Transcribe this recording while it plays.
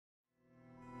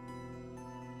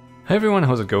Hey everyone,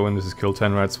 how's it going? This is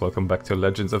Kill10Rats. Welcome back to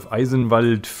Legends of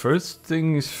Eisenwald. First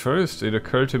things first, it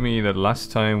occurred to me that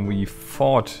last time we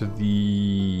fought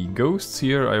the ghosts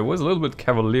here, I was a little bit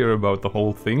cavalier about the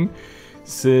whole thing,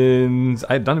 since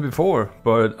I'd done it before,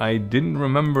 but I didn't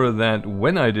remember that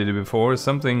when I did it before,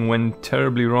 something went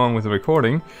terribly wrong with the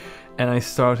recording, and I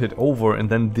started over and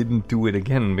then didn't do it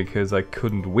again because I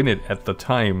couldn't win it at the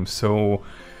time, so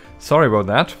sorry about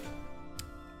that.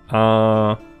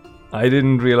 I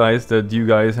didn't realize that you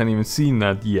guys hadn't even seen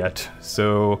that yet.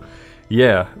 So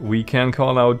yeah, we can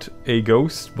call out a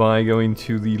ghost by going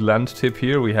to the land tip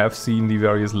here. We have seen the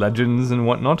various legends and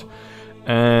whatnot.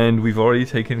 And we've already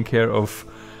taken care of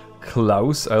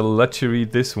Klaus. I'll let you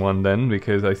read this one then,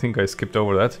 because I think I skipped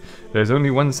over that. There's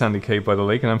only one sandy cape by the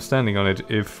lake and I'm standing on it.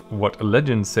 If what a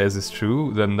legend says is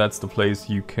true, then that's the place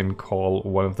you can call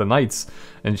one of the knights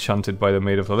enchanted by the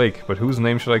Maid of the Lake. But whose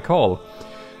name should I call?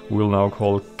 We'll now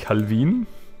call Calvin.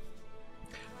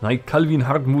 Knight Calvin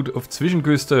Hartmut of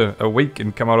Zwischenküste, awake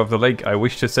and come out of the lake. I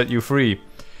wish to set you free.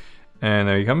 And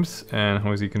there he comes. And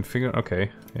how is he configured? Okay,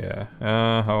 yeah.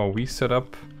 How are we set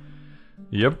up?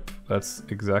 Yep, that's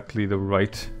exactly the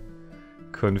right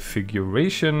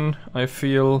configuration, I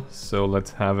feel. So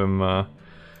let's have him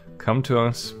come to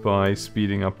us by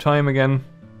speeding up time again.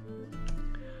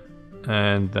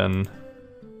 And then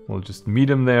we'll just meet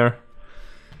him there.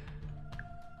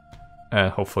 And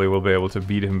hopefully we'll be able to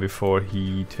beat him before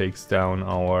he takes down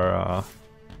our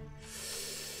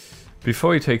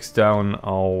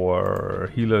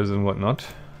healers and whatnot.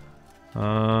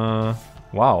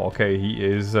 Wow, okay, he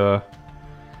is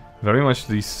very much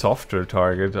the softer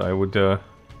target, I would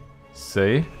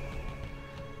say.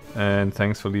 And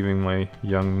thanks for leaving my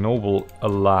young noble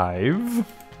alive,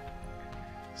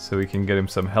 so we can get him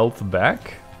some health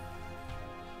back.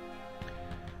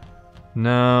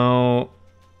 Now,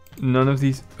 none of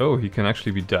these... Oh, he can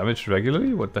actually be damaged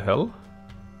regularly? What the hell?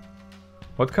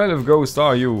 What kind of ghost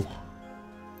are you?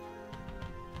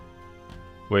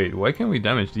 Wait, why can't we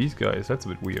damage these guys? That's a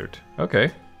bit weird.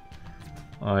 Okay.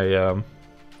 I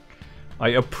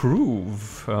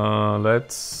approve.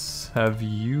 Let's have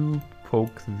you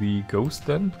poke the ghost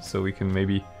then, so we can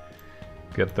maybe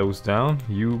get those down.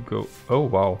 You go... Oh,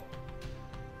 wow.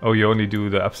 Oh, you only do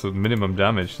the absolute minimum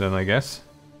damage then, I guess.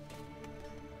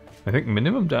 I think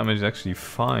minimum damage is actually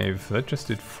 5. That just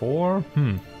did 4?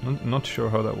 Not sure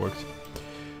how that worked.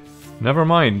 Never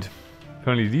mind.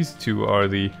 Apparently these two are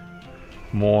the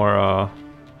more...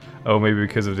 oh, maybe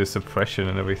because of the suppression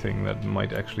and everything that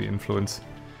might actually influence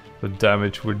the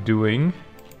damage we're doing.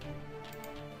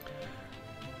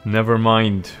 Never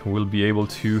mind. We'll be able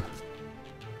to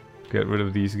get rid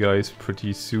of these guys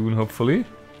pretty soon, hopefully.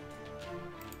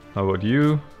 How about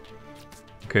you?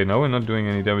 Okay, now we're not doing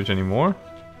any damage anymore.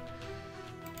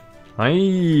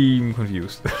 I'm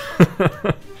confused.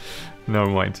 Never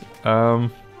mind. Okay,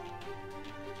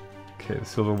 the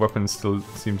silver weapons still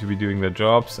seem to be doing their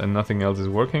jobs and nothing else is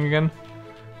working again.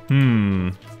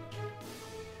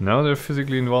 Now they're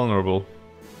physically invulnerable.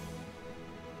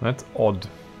 That's odd.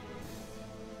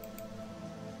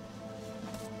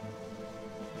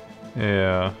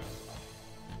 Yeah.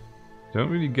 Don't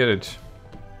really get it.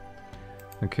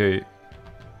 Okay.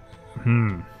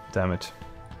 Damn it.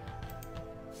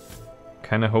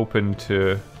 Kind of hoping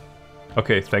to...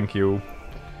 Okay, thank you.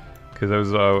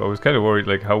 Because I was kind of worried,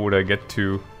 like, how would I get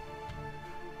to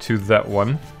that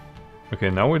one? Okay,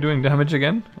 now we're doing damage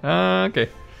again. Okay,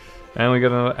 and we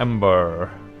got another ember,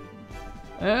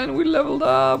 and we leveled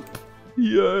up.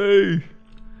 Yay!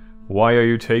 Why are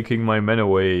you taking my men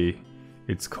away?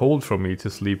 It's cold for me to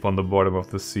sleep on the bottom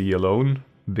of the sea alone.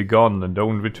 Begone and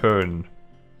don't return.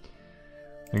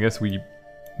 I guess we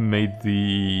made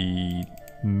the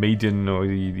maiden, or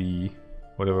the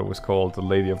whatever it was called, the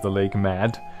Lady of the Lake,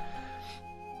 mad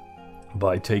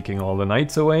by taking all the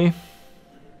knights away.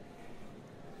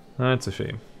 That's a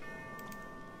shame.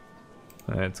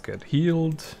 Let's get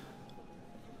healed.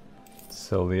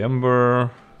 Sell the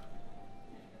ember.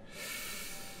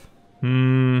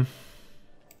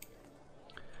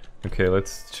 Okay,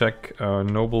 let's check our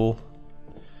noble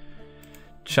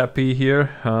chappy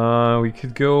here. We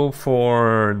could go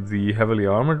for the heavily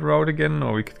armored route again,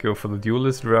 or we could go for the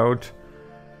duelist route.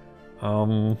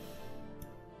 What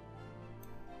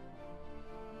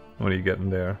are you getting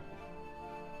there?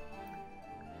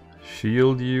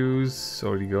 Shield use,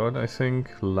 already got, I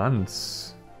think.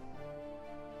 Lance.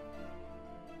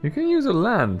 You can use a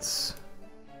lance.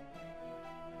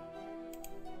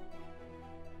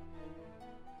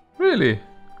 Really?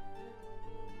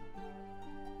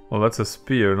 Well, that's a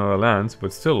spear, not a lance,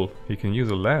 but still, he can use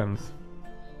a lance.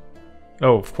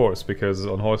 Oh, of course, because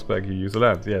on horseback you use a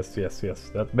lance. Yes, yes,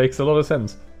 yes. That makes a lot of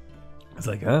sense. It's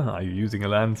like, are you using a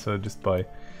lance just by...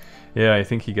 Yeah, I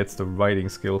think he gets the riding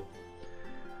skill.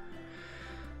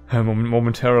 I'm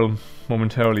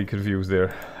momentarily confused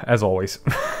there, as always.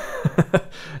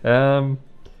 Okay,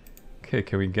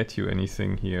 can we get you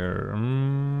anything here?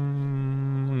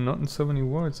 Not in so many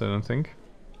words, I don't think.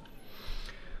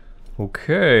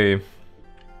 Okay.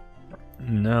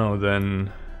 Now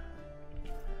then,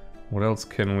 what else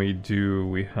can we do?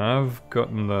 We have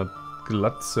gotten the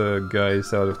Glatze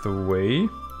guys out of the way.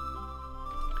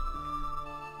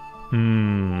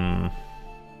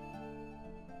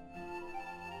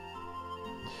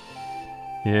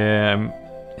 Yeah, I'm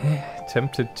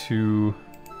tempted to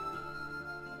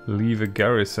leave a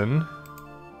garrison,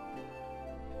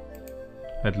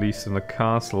 at least in the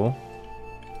castle.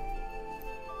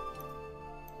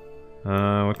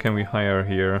 What can we hire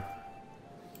here?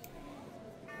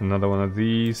 Another one of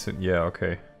these? Yeah,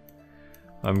 okay.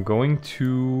 I'm going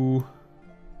to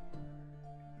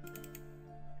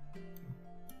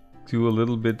do a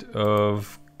little bit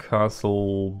of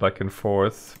castle back and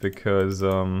forth because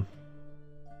I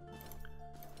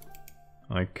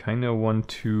kind of want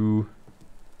to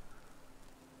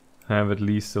have at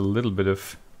least a little bit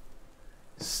of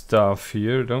stuff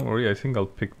here. Don't worry, I think I'll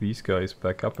pick these guys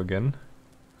back up again.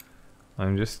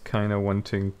 I'm just kind of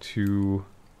wanting to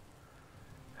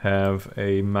have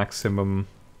a maximum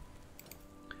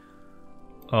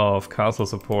of castle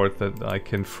support that I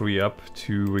can free up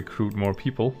to recruit more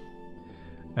people.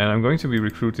 And I'm going to be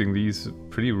recruiting these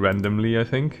pretty randomly, I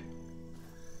think.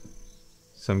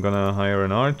 So I'm gonna hire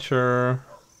an archer.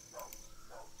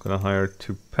 Gonna hire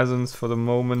 2 peasants for the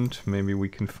moment. Maybe we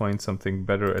can find something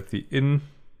better at the inn,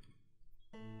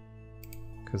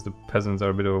 because the peasants are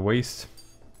a bit of a waste.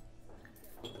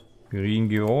 Green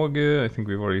George, I think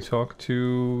we've already talked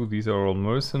to. These are all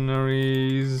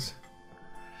mercenaries.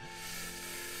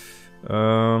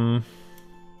 Can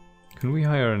we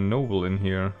hire a noble in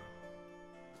here?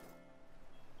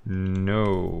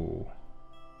 No.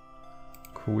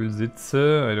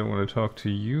 Kohlsitze, I don't want to talk to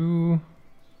you.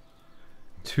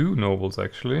 2 nobles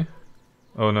actually.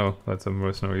 Oh no, that's a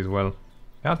mercenary as well.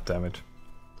 God damn it.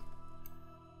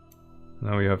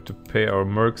 Now we have to pay our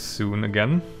mercs soon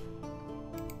again.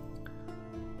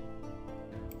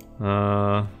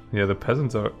 Yeah, the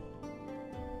peasants are...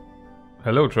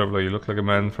 Hello traveler, you look like a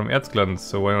man from Erzglanz,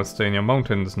 so why not stay in your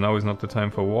mountains? Now is not the time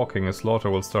for walking, a slaughter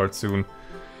will start soon.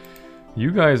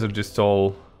 You guys are just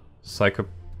all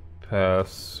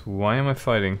psychopaths. Why am I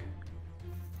fighting?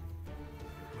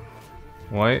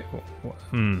 Why?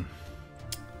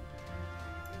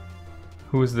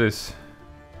 Who is this?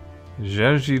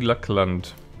 Jerzy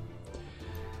Lackland.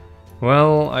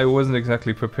 Well, I wasn't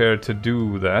exactly prepared to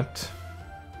do that.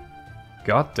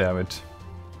 God damn it.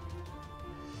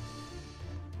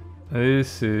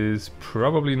 This is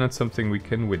probably not something we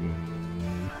can win.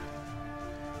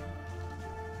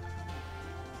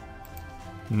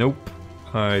 Nope,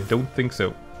 I don't think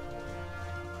so.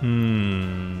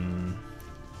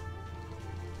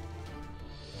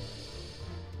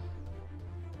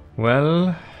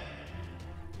 Well,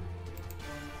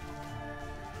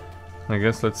 I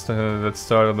guess let's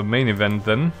start on the main event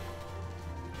then.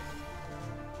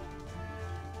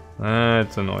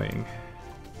 That's annoying.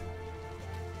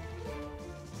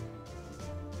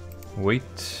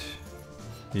 Wait.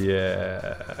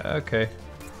 Yeah, okay.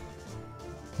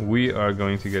 We are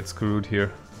going to get screwed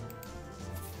here.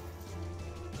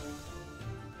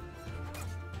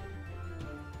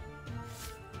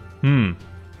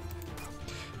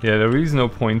 Yeah, there is no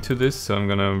point to this, so I'm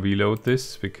gonna reload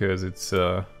this because it's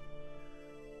a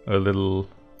little,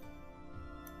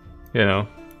 you know,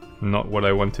 not what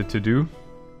I wanted to do.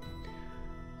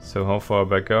 So how far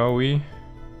back are we?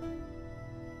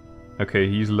 Okay,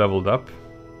 he's leveled up.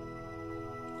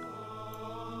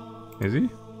 Is he?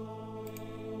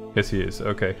 Yes, he is.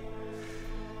 Okay.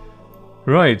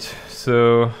 Right,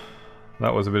 so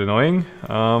that was a bit annoying.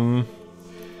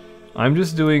 I'm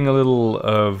just doing a little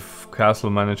of castle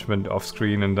management off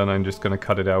screen and then I'm just gonna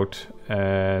cut it out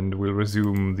and we'll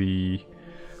resume the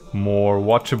more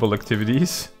watchable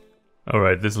activities.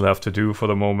 Alright, this will have to do for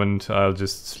the moment. I'll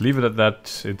just leave it at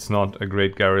that. It's not a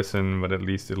great garrison, but at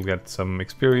least it'll get some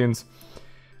experience.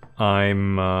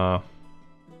 I'm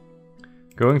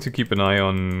going to keep an eye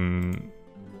on,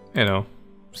 you know,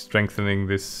 strengthening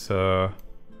this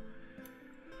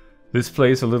this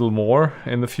place a little more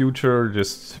in the future,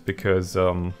 just because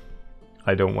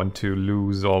I don't want to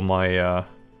lose all my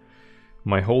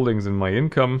my holdings and my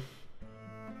income.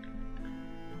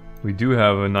 We do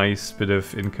have a nice bit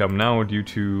of income now due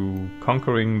to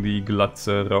conquering the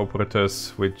Glatze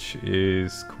Raubritters, which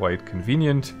is quite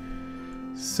convenient,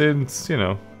 since, you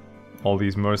know, all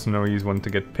these mercenaries want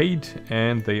to get paid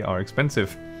and they are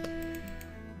expensive.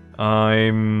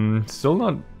 I'm still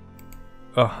not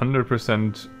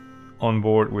 100% on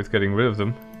board with getting rid of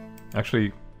them.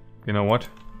 Actually, you know what?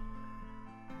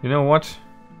 You know what?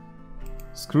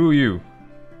 Screw you.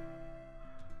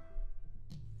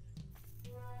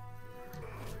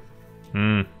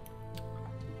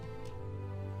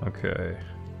 Okay.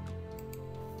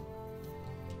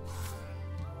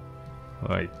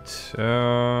 Right.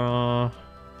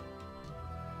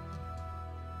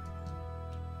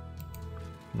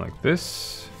 Like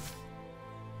this.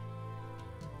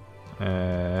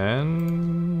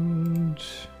 And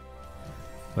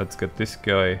let's get this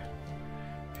guy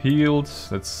healed.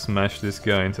 Let's smash this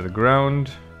guy into the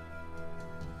ground.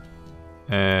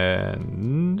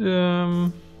 And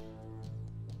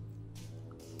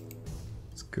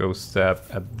let's go stab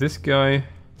at this guy.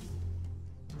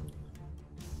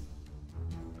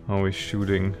 Oh, he's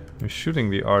shooting. He's shooting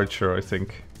the archer, I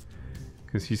think.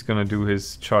 Because he's gonna do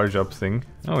his charge up thing.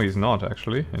 Oh, he's not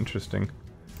actually. Interesting.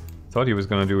 Thought he was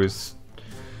gonna do his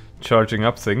charging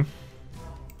up thing.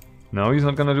 No, he's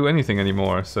not gonna do anything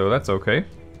anymore, so that's okay.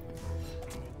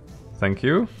 Thank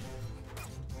you.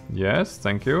 Yes,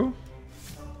 thank you.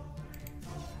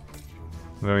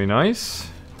 Very nice.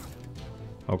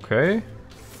 Okay.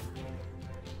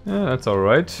 Yeah, that's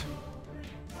alright.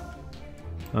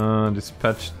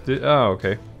 Dispatch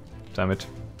okay. Damn it.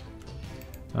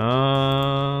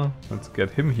 Let's get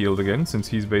him healed again, since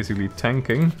he's basically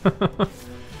tanking.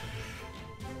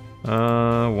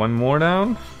 One more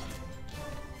down.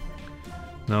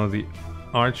 Now the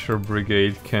archer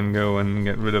brigade can go and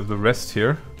get rid of the rest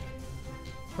here.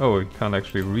 Oh, we can't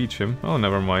actually reach him. Oh,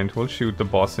 never mind. We'll shoot the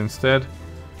boss instead.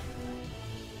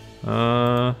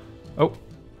 Oh.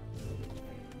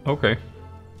 Okay.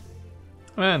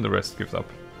 And the rest gives up.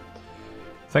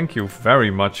 Thank you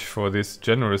very much for this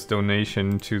generous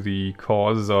donation to the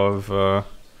cause of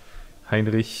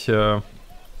Heinrich.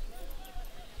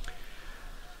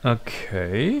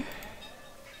 Okay.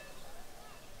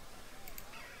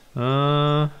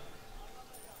 -2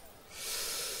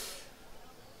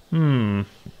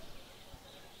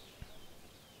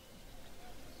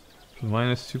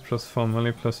 +4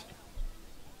 melee plus.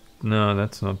 No,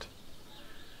 that's not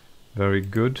very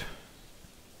good.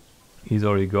 He's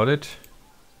already got it.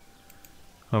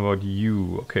 How about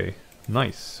you? Okay,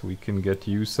 nice. We can get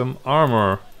you some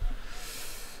armor.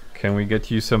 Can we get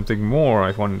you something more,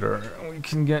 I wonder? We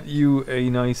can get you a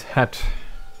nice hat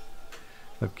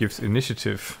that gives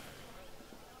initiative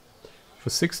for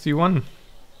 61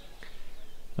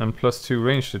 and +2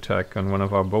 ranged attack on one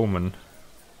of our bowmen.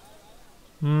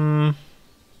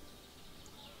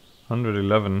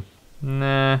 111.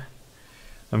 Nah.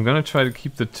 I'm gonna try to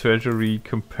keep the treasury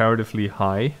comparatively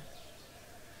high.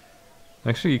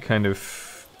 Actually kind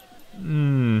of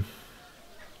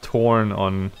torn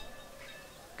on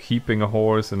keeping a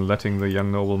horse and letting the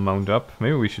young noble mount up.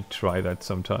 Maybe we should try that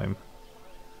sometime.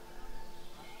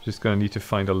 Just gonna need to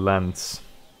find a lance.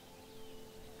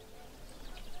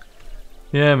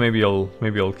 Yeah, maybe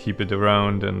I'll keep it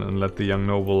around and let the young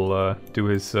noble do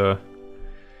his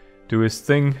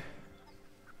thing.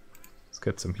 Let's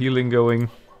get some healing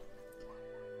going.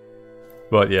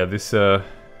 But yeah, this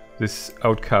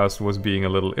outcast was being a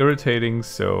little irritating,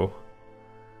 so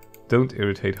don't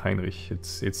irritate Heinrich.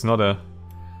 It's not a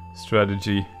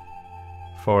strategy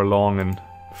for a long and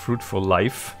fruitful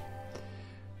life.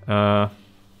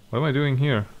 What am I doing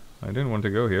here? I didn't want to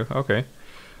go here. Okay.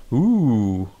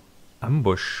 Ooh,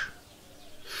 ambush.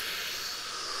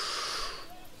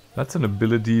 That's an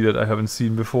ability that I haven't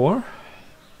seen before.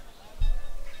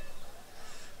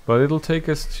 But it'll take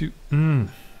us to...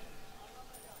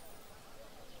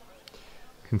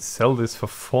 Can sell this for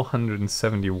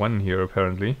 471 here,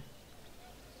 apparently.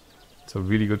 It's a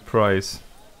really good price.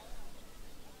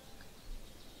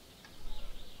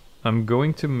 I'm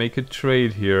going to make a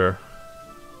trade here.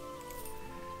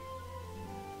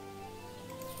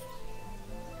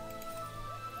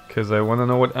 Because I want to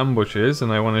know what ambush is,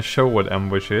 and I want to show what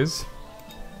ambush is.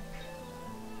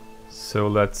 So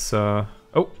let's... oh!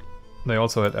 They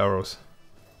also had arrows.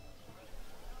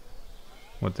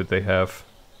 What did they have?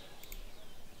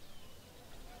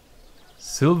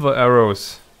 Silver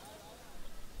arrows.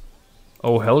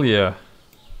 Oh, hell yeah.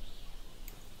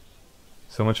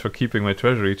 So much for keeping my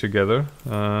treasury together.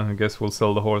 I guess we'll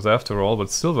sell the horse after all, but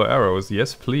silver arrows,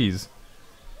 yes please.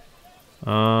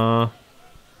 And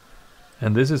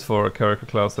this is for a character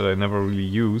class that I never really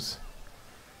use.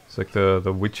 It's like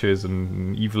the witches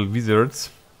and evil wizards.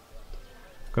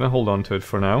 Gonna hold on to it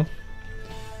for now.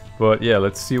 But yeah,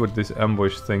 let's see what this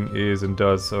ambush thing is and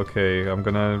does. Okay, I'm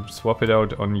gonna swap it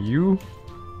out on you.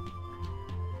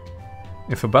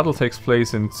 If a battle takes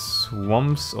place in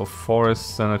swamps or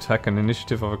forests, then attack and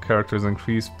initiative of a character is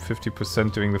increased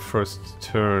 50% during the first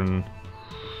turn.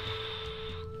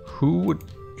 Who would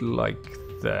like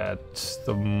that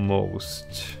the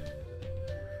most?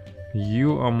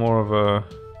 You are more of a...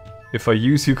 If I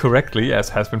use you correctly, as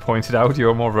has been pointed out,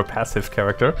 you're more of a passive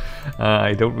character.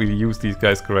 I don't really use these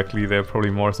guys correctly. They're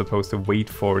probably more supposed to wait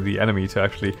for the enemy to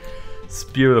actually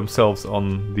spear themselves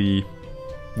on the...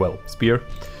 well, spear.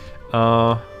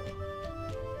 Young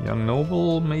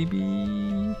noble,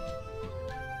 maybe?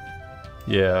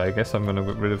 Yeah, I guess I'm gonna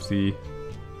get rid of the...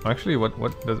 Actually,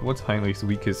 what's Heinrich's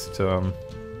weakest? This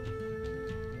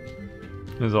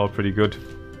is all pretty good.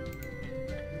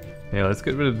 Yeah, let's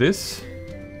get rid of this.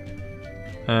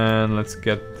 And let's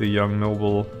get the young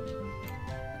noble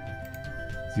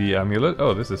the amulet.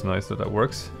 Oh, this is nice that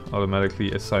works.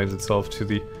 Automatically assigns itself to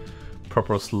the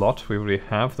proper slot. We already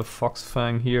have the fox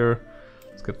fang here.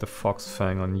 Let's get the fox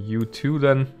fang on you too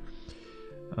then.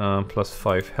 Plus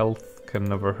 5 health can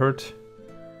never hurt.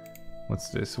 What's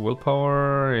this?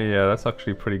 Willpower? Yeah, that's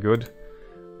actually pretty good.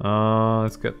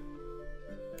 Let's get...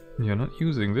 You're not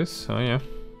using this? Oh yeah.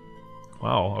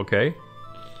 Wow, okay.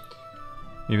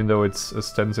 Even though it's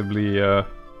ostensibly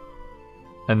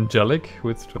angelic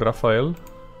with Raphael.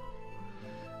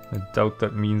 I doubt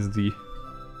that means the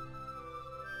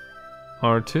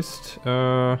artist.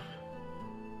 Okay,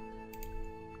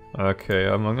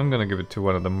 I'm gonna give it to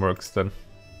one of the mercs then.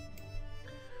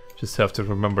 Just have to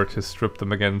remember to strip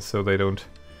them again so they don't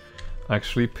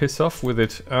actually piss off with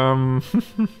it.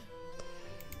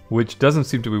 Which doesn't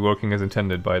seem to be working as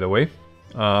intended, by the way.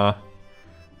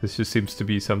 This just seems to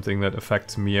be something that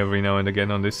affects me every now and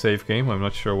again on this save game. I'm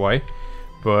not sure why.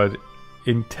 But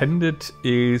intended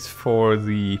is for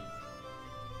the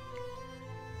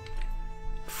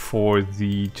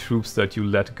troops that you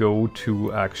let go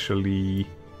to actually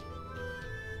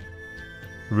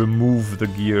remove the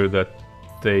gear that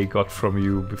they got from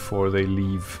you before they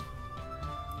leave.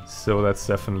 So that's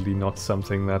definitely not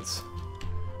something that's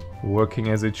working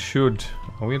as it should.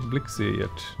 Are we at Blixie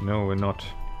yet? No, we're not.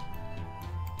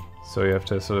 So you have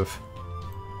to sort of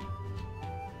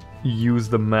use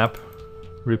the map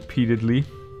repeatedly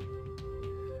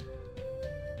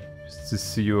just to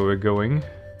see where we're going.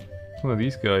 What are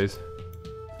these guys?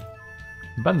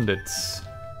 Bandits.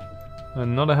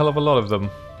 And not a hell of a lot of them.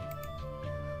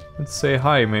 Let's say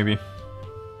hi, maybe.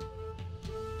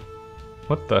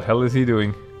 What the hell is he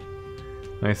doing?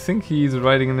 I think he's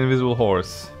riding an invisible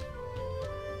horse.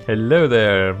 Hello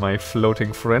there, my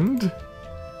floating friend.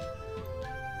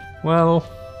 Well,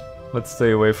 let's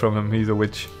stay away from him, he's a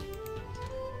witch.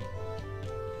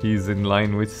 He's in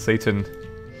line with Satan.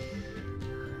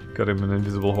 Got him an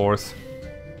invisible horse.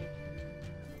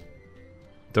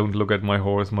 Don't look at my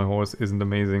horse isn't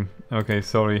amazing. Okay,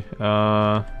 sorry.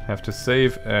 Have to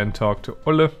save and talk to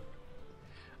Olle.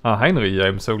 Ah, Heinrich,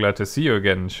 I'm so glad to see you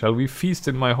again. Shall we feast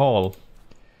in my hall?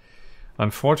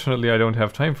 Unfortunately, I don't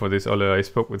have time for this, Olle. I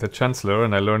spoke with the Chancellor,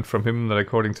 and I learned from him that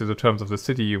according to the terms of the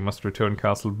city, you must return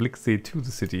Castle Blixie to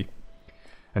the city.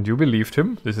 And you believed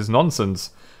him? This is nonsense.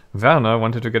 Werner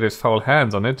wanted to get his foul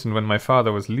hands on it, and when my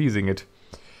father was leasing it.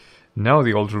 Now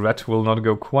the old rat will not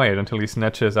go quiet until he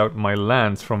snatches out my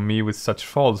lands from me with such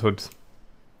falsehoods.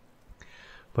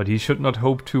 But he should not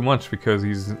hope too much, because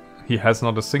he has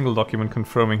not a single document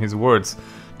confirming his words.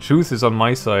 Truth is on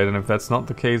my side, and if that's not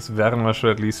the case, Werner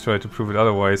should at least try to prove it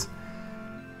otherwise.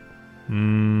 No,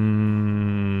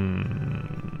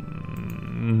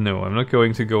 I'm not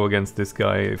going to go against this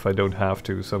guy if I don't have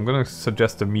to, so I'm going to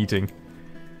suggest a meeting.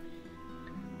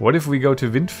 What if we go to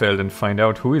Windfeld and find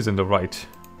out who is in the right?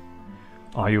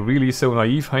 Are you really so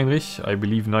naive, Heinrich? I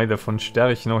believe neither von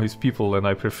Sterch nor his people, and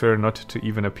I prefer not to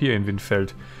even appear in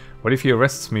Windfeld. What if he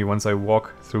arrests me once I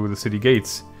walk through the city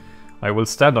gates? I will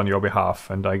stand on your behalf,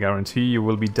 and I guarantee you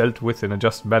will be dealt with in a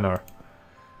just manner.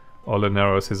 Olle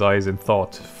narrows his eyes in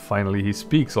thought. Finally he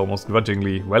speaks, almost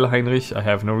grudgingly. Well, Heinrich, I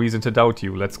have no reason to doubt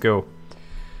you. Let's go.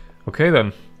 Okay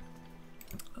then.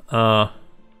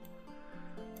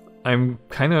 I'm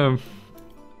kind of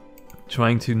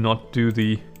trying to not do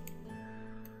the,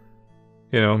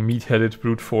 you know, meat-headed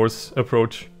brute force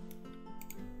approach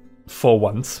for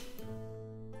once.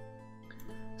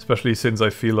 Especially since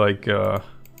I feel like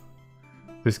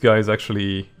this guy is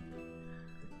actually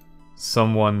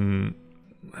someone,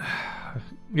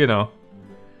 you know,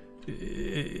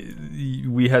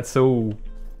 we had so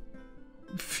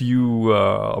few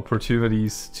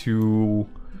opportunities to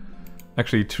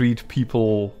actually treat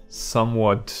people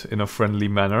somewhat in a friendly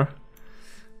manner,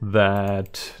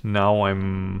 that now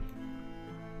I'm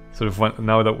sort of,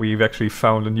 now that we've actually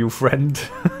found a new friend,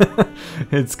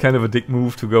 it's kind of a dick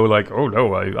move to go like, oh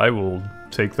no, I will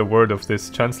take the word of this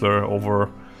Chancellor over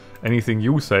anything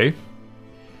you say.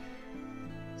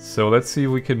 So let's see if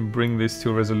we can bring this to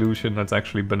a resolution that's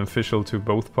actually beneficial to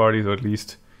both parties, or at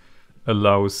least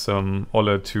allows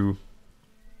Olle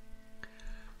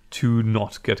to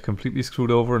not get completely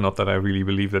screwed over. Not that I really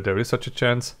believe that there is such a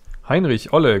chance.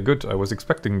 Heinrich, Olle, good, I was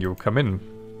expecting you, come in.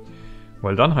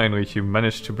 Well done, Heinrich, you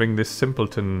managed to bring this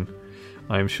simpleton.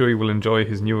 I am sure he will enjoy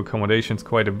his new accommodations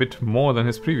quite a bit more than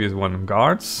his previous one.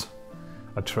 Guards?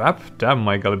 A trap? Damn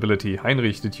my gullibility.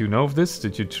 Heinrich, did you know of this?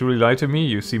 Did you truly lie to me?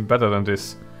 You seem better than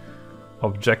this.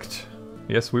 Object.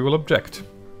 Yes, we will object.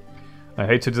 I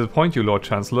hate to disappoint you, Lord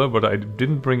Chancellor, but I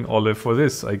didn't bring Olle for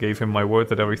this. I gave him my word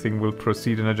that everything will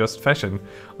proceed in a just fashion.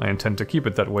 I intend to keep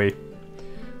it that way.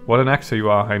 What an actor you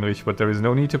are, Heinrich, but there is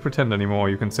no need to pretend anymore.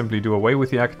 You can simply do away with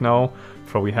the act now,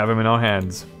 for we have him in our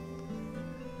hands.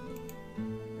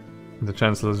 The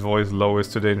Chancellor's voice lowers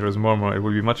to dangerous murmur. It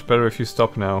will be much better if you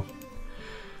stop now.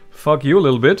 Fuck you a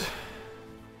little bit.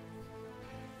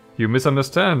 You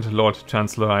misunderstand, Lord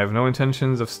Chancellor. I have no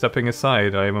intentions of stepping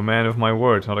aside. I am a man of my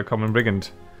word, not a common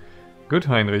brigand. Good,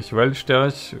 Heinrich. Well,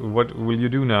 Sterch, what will you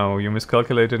do now? You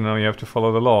miscalculated, now you have to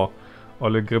follow the law.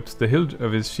 Olle grips the hilt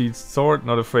of his sheathed sword,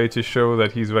 not afraid to show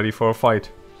that he's ready for a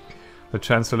fight. The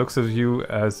Chancellor looks at you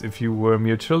as if you were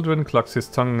mere children, clucks his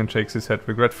tongue and shakes his head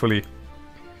regretfully.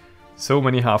 So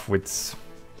many half-wits.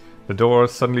 The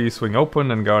doors suddenly swing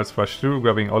open and guards rush through,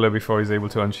 grabbing Olle before he's able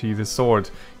to unsheath his sword.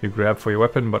 You grab for your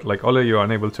weapon, but like Olle, you are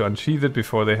unable to unsheath it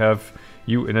before they have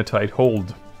you in a tight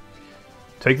hold.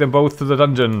 Take them both to the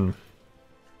dungeon.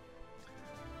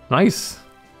 Nice.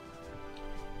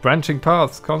 Branching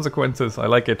paths, consequences, I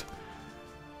like it.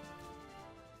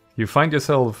 You find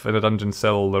yourself in a dungeon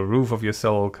cell. The roof of your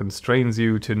cell constrains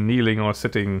you to kneeling or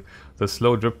sitting. The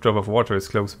slow drip-drop of water is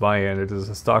close by, and it is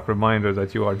a stark reminder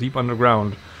that you are deep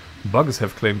underground. Bugs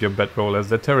have claimed your bedroll as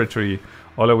their territory.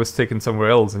 Olle was taken somewhere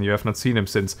else, and you have not seen him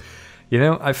since. You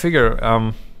know, I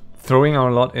figure throwing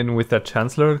our lot in with that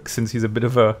Chancellor, since he's a bit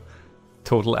of a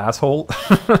total asshole.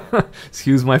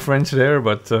 Excuse my French there,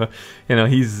 but you know,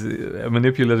 he's a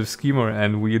manipulative schemer,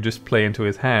 and we just play into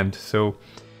his hand. So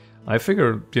I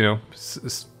figure, you know,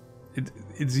 it's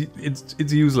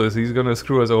useless. He's gonna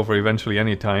screw us over eventually,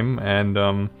 anytime,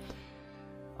 and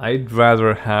I'd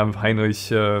rather have Heinrich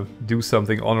do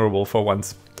something honorable for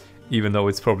once, even though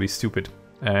it's probably stupid,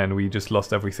 and we just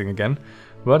lost everything again.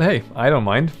 But hey, I don't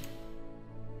mind.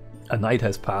 A night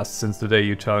has passed since the day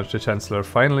you challenged the Chancellor.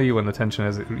 Finally, when the tension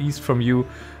has eased from you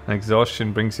and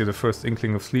exhaustion brings you the first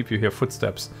inkling of sleep, you hear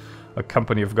footsteps. A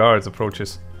company of guards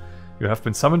approaches. You have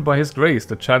been summoned by His Grace,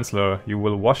 the Chancellor. You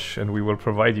will wash and we will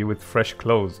provide you with fresh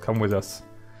clothes. Come with us.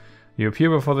 You appear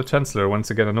before the Chancellor, once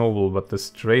again a noble, but the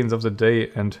strains of the day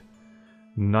and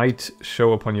night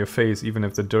show upon your face, even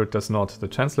if the dirt does not. The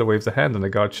Chancellor waves a hand and the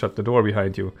guards shut the door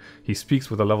behind you. He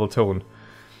speaks with a level tone.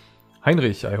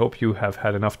 Heinrich, I hope you have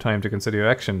had enough time to consider your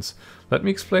actions. Let me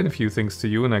explain a few things to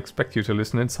you, and I expect you to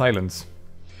listen in silence.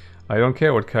 I don't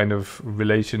care what kind of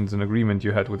relations and agreement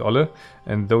you had with Olle,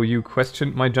 and though you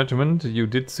questioned my judgment, you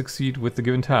did succeed with the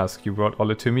given task. You brought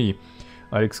Olle to me.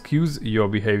 I excuse your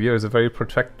behavior as a very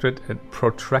protracted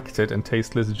and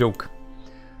tasteless joke.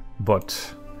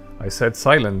 But I said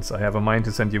silence. I have a mind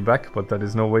to send you back, but that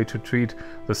is no way to treat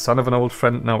the son of an old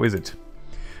friend, now is it?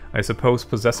 I suppose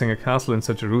possessing a castle in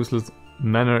such a ruthless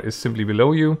manner is simply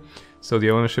below you, so the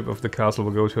ownership of the castle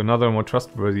will go to another, more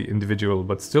trustworthy individual,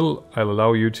 but still I'll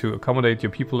allow you to accommodate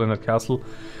your people in that castle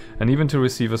and even to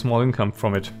receive a small income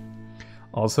from it.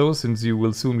 Also, since you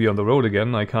will soon be on the road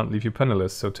again, I can't leave you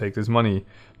penniless, so take this money.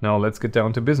 Now let's get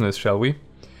down to business, shall we?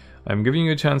 I'm giving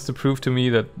you a chance to prove to me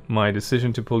that my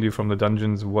decision to pull you from the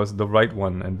dungeons was the right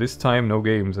one, and this time no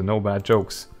games and no bad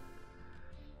jokes.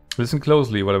 Listen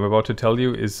closely, what I'm about to tell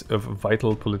you is of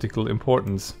vital political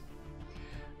importance.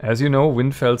 As you know,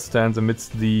 Windfeld stands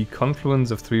amidst the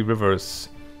confluence of three rivers.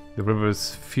 The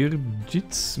rivers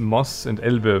Firgitz, Moss and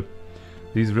Elbe.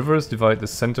 These rivers divide the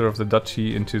center of the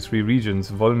duchy into three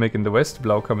regions, Volmek in the west,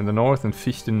 Blaukam in the north and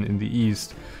Fichten in the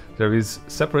east. There is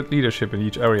separate leadership in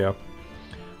each area.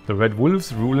 The Red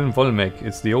Wolves rule in Volmek.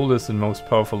 It's the oldest and most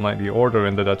powerful knightly order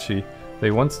in the duchy.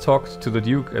 They once talked to the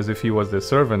Duke as if he was their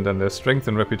servant, and their strength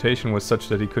and reputation was such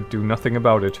that he could do nothing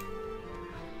about it.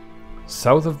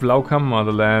 South of Blaukam are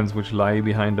the lands which lie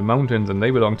behind the mountains, and they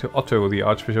belong to Otto, the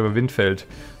Archbishop of Windfeld,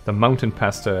 the Mountain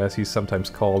Pastor as he's sometimes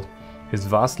called. His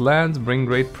vast lands bring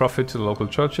great profit to the local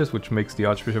churches, which makes the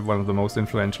Archbishop one of the most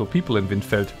influential people in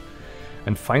Windfeld.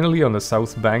 And finally, on the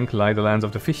south bank lie the lands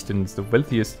of the Fichtens, the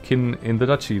wealthiest kin in the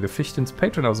duchy. The Fichtens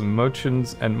patronize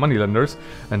merchants and moneylenders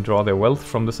and draw their wealth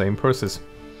from the same purses.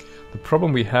 The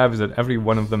problem we have is that every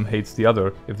one of them hates the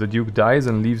other. If the Duke dies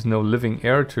and leaves no living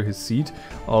heir to his seat,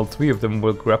 all three of them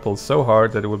will grapple so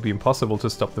hard that it will be impossible to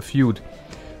stop the feud.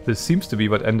 This seems to be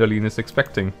what Enderlin is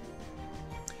expecting.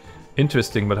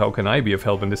 Interesting, but how can I be of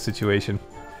help in this situation?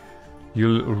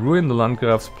 You'll ruin the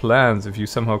Landgraf's plans if you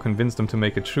somehow convince them to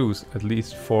make a truce, at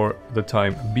least for the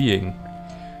time being.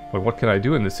 But what can I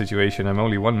do in this situation? I'm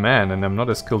only one man and I'm not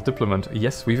a skilled diplomat.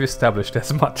 Yes, we've established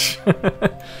as much.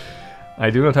 I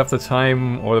do not have the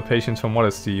time or the patience for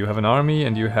modesty. You have an army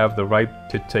and you have the right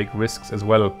to take risks as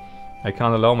well. I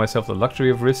can't allow myself the luxury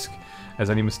of risk, as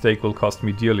any mistake will cost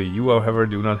me dearly. You, however,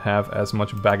 do not have as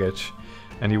much baggage.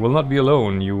 And you will not be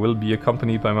alone. You will be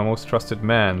accompanied by my most trusted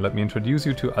man. Let me introduce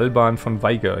you to Alban von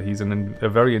Weiger. He's a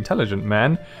very intelligent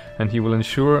man, and he will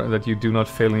ensure that you do not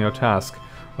fail in your task.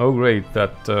 Oh great,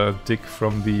 that Dick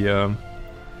from the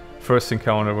first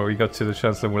encounter where we got to the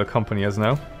Chancellor will accompany us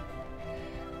now.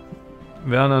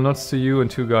 Werner nods to you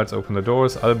and two guards open the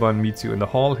doors. Alban meets you in the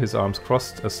hall, his arms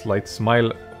crossed, a slight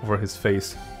smile over his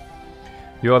face.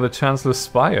 You are the Chancellor's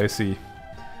spy, I see.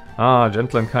 Ah,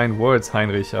 gentle and kind words,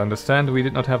 Heinrich. I understand we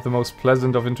did not have the most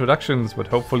pleasant of introductions, but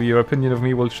hopefully your opinion of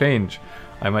me will change.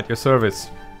 I'm at your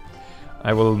service.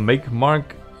 I will make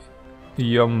mark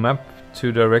your map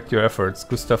to direct your efforts.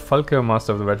 Gustav Falke,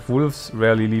 Master of the Red Wolves,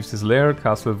 rarely leaves his lair,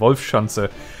 Castle Wolfschanze.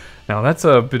 Now that's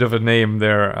a bit of a name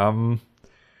there.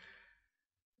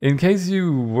 In case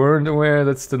you weren't aware,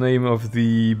 that's the name of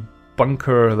the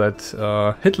bunker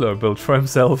that Hitler built for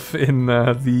himself in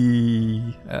I'm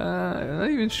not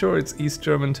even sure it's East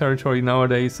German territory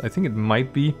nowadays. I think it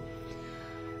might be.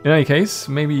 In any case,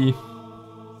 maybe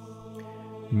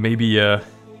a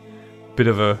bit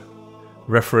of a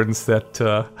reference that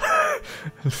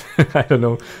I don't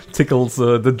know, tickles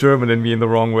the German in me in the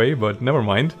wrong way, but never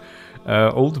mind.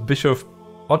 Old Bishop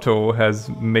Otto has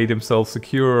made himself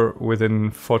secure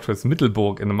within Fortress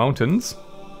Mittelburg in the mountains.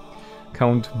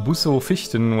 Count Busso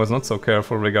Fichten was not so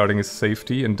careful regarding his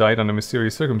safety and died under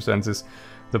mysterious circumstances.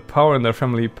 The power in their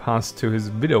family passed to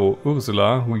his widow,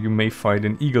 Ursula, who you may find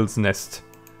in Eagle's Nest.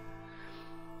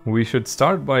 We should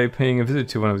start by paying a visit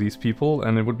to one of these people,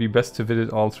 and it would be best to visit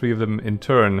all three of them in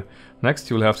turn. Next,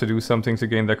 you'll have to do something to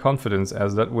gain their confidence,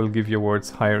 as that will give your words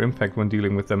higher impact when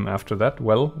dealing with them. After that,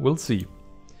 well, we'll see.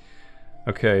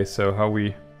 Okay, so how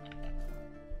we...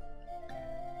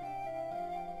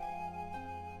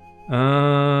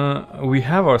 we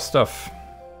have our stuff.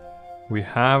 We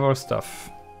have our stuff.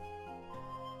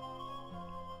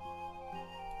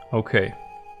 Okay.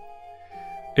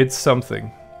 It's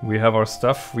something. We have our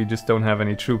stuff, we just don't have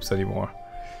any troops anymore.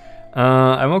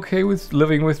 I'm okay with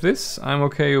living with this. I'm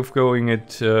okay with going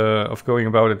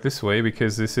about it this way,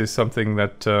 because this is something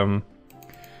that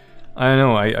I don't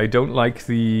know, I don't like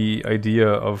the idea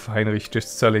of Heinrich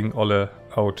just selling Olle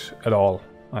out at all.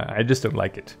 I just don't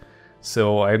like it.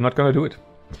 So I'm not gonna do it.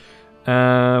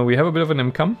 We have a bit of an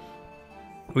income.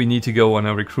 We need to go on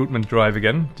a recruitment drive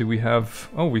again. Do we have...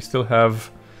 Oh, we still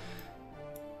have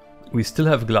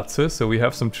Glatze, so we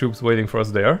have some troops waiting for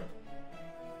us there.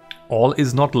 All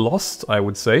is not lost, I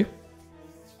would say.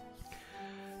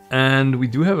 And we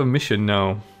do have a mission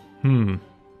now.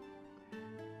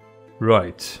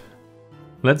 Right.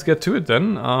 Let's get to it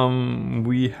then.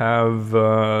 We have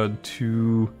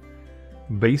to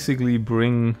basically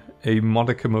bring a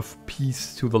modicum of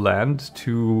peace to the land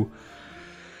to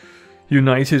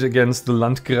unite it against the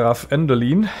Landgraf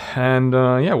Enderlin. And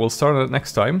yeah, we'll start it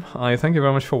next time. I thank you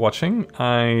very much for watching.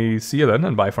 I see you then,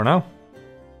 and bye for now.